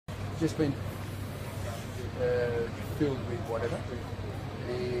just been filled with whatever,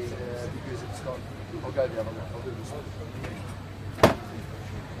 and because it's got, I'll go the other way, I'll do this one.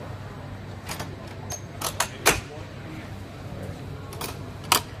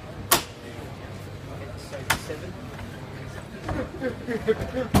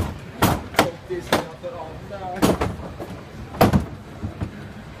 This one, I thought, oh no.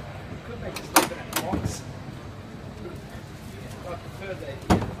 Could make this leave it at box. I prefer that.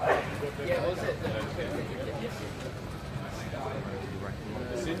 Yeah, was it?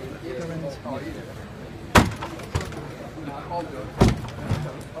 No, I'll do it.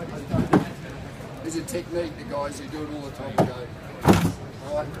 There's a technique the guys who do it all the time go.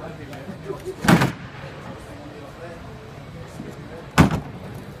 Right.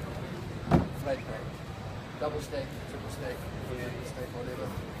 Flat pack. Double stack, triple stack, stack, whatever.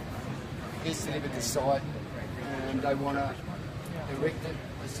 Gets delivered to site and they want to erect it.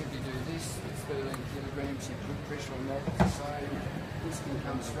 They simply do this. It's 13 kilograms. You put pressure on that. It's the same. This can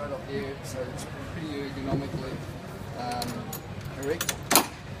come straight up there, so it's pretty ergonomically erect.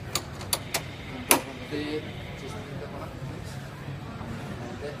 And drop over there. Just pick that one up, please.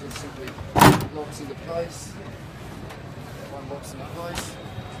 And that just simply locks into place. That one locks into place.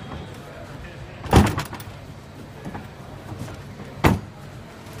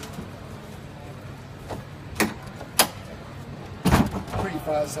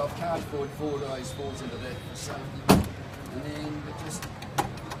 So I can't afford 4 days falls into that for safety. And then it just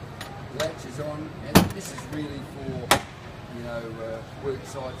latches on, and this is really for, you know, work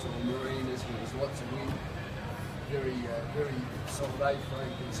sites or marinas where there's lots of wind. Very solid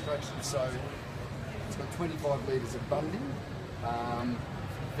A-frame construction, so it's got 25 litres of bunding.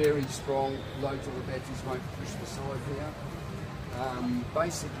 Very strong, low till the batteries won't push the side here.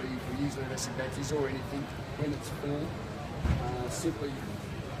 Basically, for usually lead-acid batteries or anything, when it's full, simply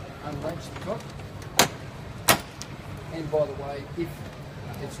unlatch the top, and by the way, if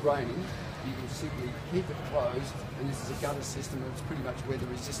it's raining, you can simply keep it closed, and this is a gutter system, and it's pretty much weather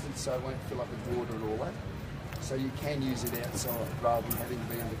resistant, so it won't fill up with water and all that. So you can use it outside rather than having to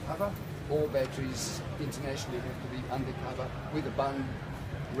be undercover. All batteries internationally have to be undercover with a bund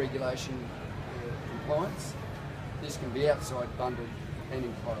regulation compliance. This can be outside bundled and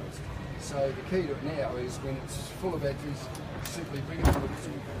enclosed. So the key to it now is when it's full of batteries, simply bring it to the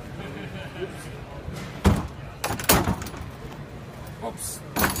Oops.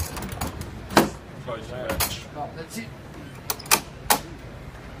 Close the latch. Oh, that's it.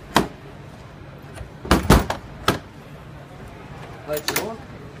 Latch it on.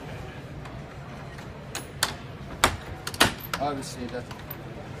 Overcenter.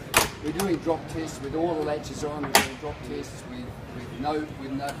 We're doing drop tests with all the latches on. We're doing drop tests with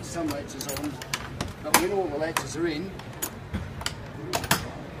some latches on. But when all the latches are in,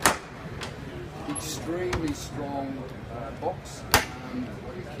 extremely strong box.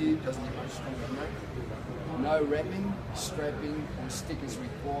 The cube doesn't get much stronger than that. No wrapping, strapping, or stickers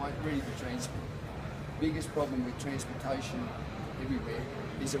required. Ready for transport. Biggest problem with transportation everywhere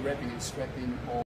is a wrapping and strapping.